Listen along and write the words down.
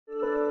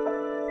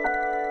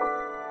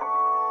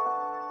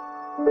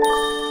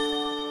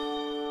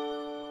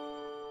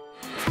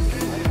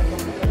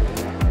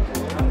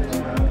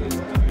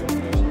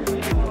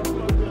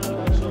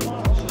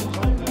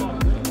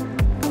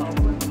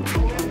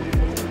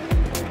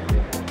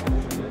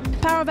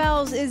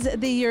Valves is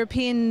the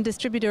European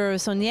distributor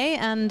of Saunier,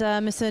 and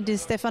Mr. Di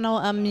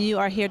Stefano, you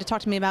are here to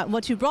talk to me about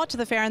what you brought to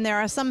the fair, and there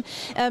are some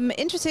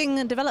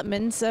interesting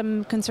developments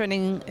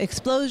concerning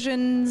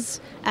explosions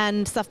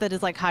and stuff that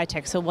is like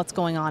high-tech. So what's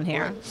going on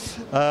here?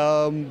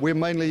 We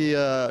mainly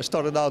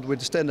started out with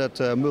the standard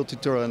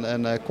multi-turn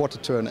and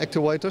quarter-turn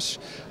actuators.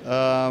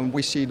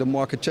 We see the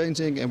market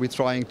changing and we're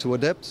trying to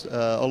adapt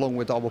along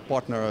with our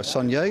partner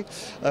Saunier.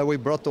 We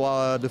brought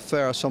to the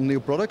fair some new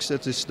products.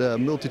 That is the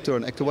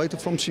multi-turn actuator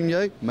from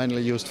Saunier,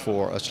 mainly used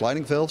for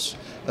sliding valves,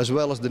 as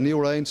well as the new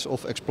range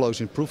of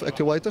explosion-proof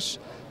actuators,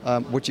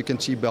 which you can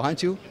see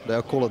behind you. They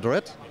are colored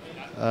red,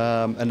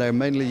 and they're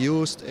mainly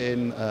used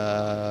in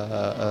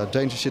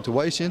dangerous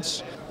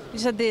situations. You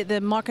said the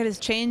market is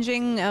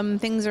changing,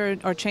 things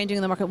are changing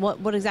in the market.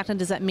 What exactly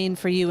does that mean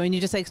for you? And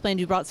you just explained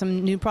you brought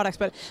some new products,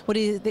 but what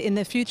is in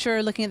the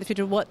future, looking at the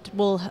future, what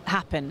will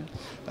happen?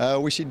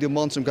 We see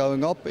demand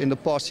going up. In the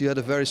past you had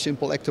a very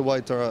simple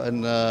actuator,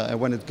 and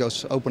when it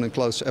goes open and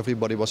close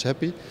everybody was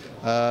happy.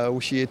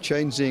 We see it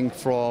changing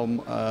from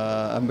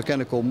a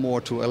mechanical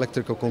more to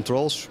electrical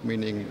controls,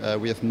 meaning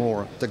we have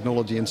more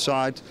technology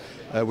inside.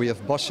 We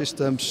have bus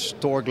systems,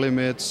 torque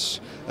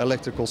limits,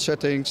 electrical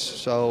settings,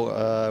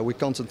 so we're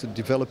constantly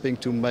developing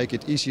to make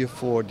it easier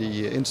for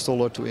the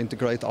installer to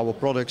integrate our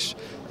products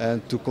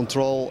and to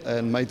control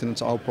and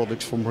maintenance our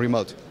products from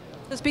remote.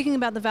 So speaking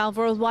about the Valve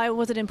World, why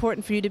was it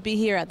important for you to be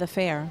here at the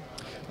fair?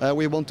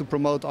 We want to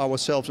promote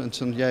ourselves and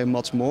Saunier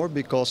much more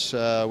because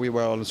we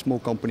were a small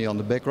company on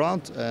the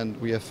background and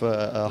we have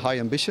high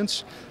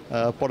ambitions.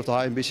 Part of the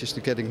high ambitions is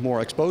to getting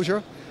more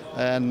exposure.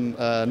 And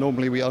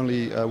normally we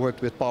only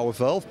worked with Power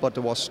Valve, but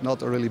there was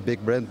not a really big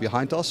brand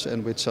behind us.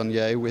 And with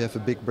Saunier we have a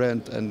big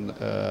brand, and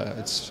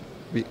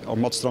we are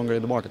much stronger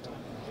in the market.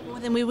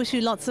 Well, then we wish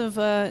you lots of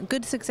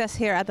good success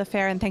here at the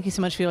fair, and thank you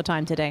so much for your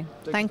time today.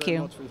 Thank you.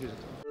 Very much for your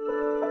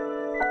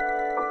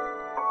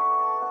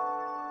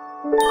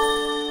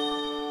visit.